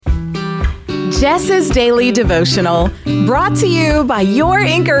Jess's Daily Devotional, brought to you by your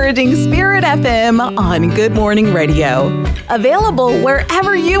encouraging Spirit FM on Good Morning Radio. Available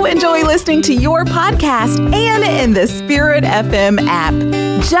wherever you enjoy listening to your podcast and in the Spirit FM app.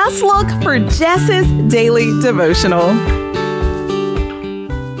 Just look for Jess's Daily Devotional.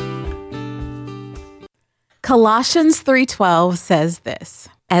 Colossians 3:12 says this: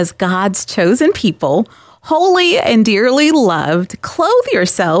 as God's chosen people, holy and dearly loved, clothe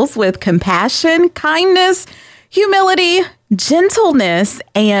yourselves with compassion, kindness, humility, gentleness,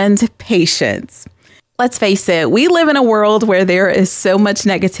 and patience. Let's face it, we live in a world where there is so much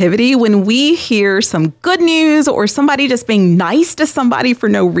negativity. When we hear some good news or somebody just being nice to somebody for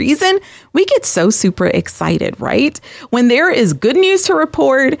no reason, we get so super excited, right? When there is good news to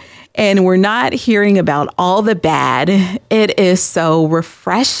report and we're not hearing about all the bad, it is so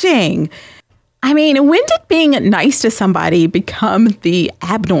refreshing. I mean, when did being nice to somebody become the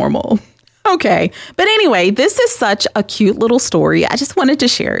abnormal? Okay, but anyway, this is such a cute little story. I just wanted to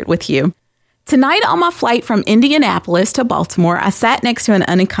share it with you. Tonight on my flight from Indianapolis to Baltimore, I sat next to an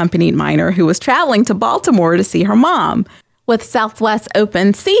unaccompanied minor who was traveling to Baltimore to see her mom. With Southwest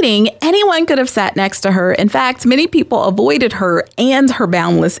open seating, anyone could have sat next to her. In fact, many people avoided her and her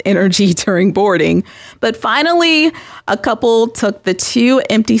boundless energy during boarding. But finally, a couple took the two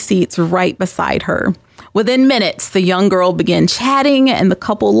empty seats right beside her. Within minutes, the young girl began chatting, and the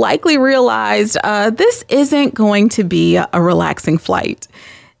couple likely realized this isn't going to be a relaxing flight.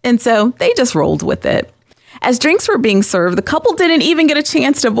 And so they just rolled with it. As drinks were being served, the couple didn't even get a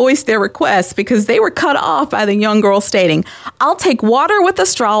chance to voice their requests because they were cut off by the young girl stating, "I'll take water with a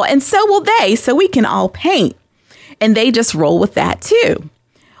straw, and so will they, so we can all paint." And they just roll with that too.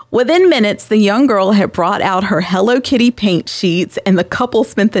 Within minutes, the young girl had brought out her Hello Kitty paint sheets, and the couple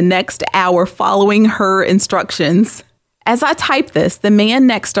spent the next hour following her instructions. As I type this, the man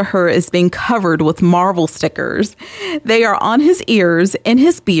next to her is being covered with Marvel stickers. They are on his ears, in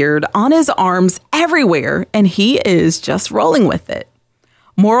his beard, on his arms, everywhere, and he is just rolling with it.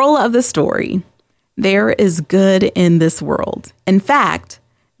 Moral of the story: there is good in this world. In fact,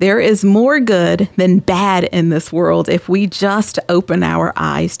 there is more good than bad in this world if we just open our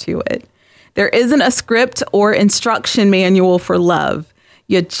eyes to it. There isn't a script or instruction manual for love.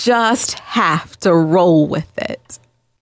 You just have to roll with it.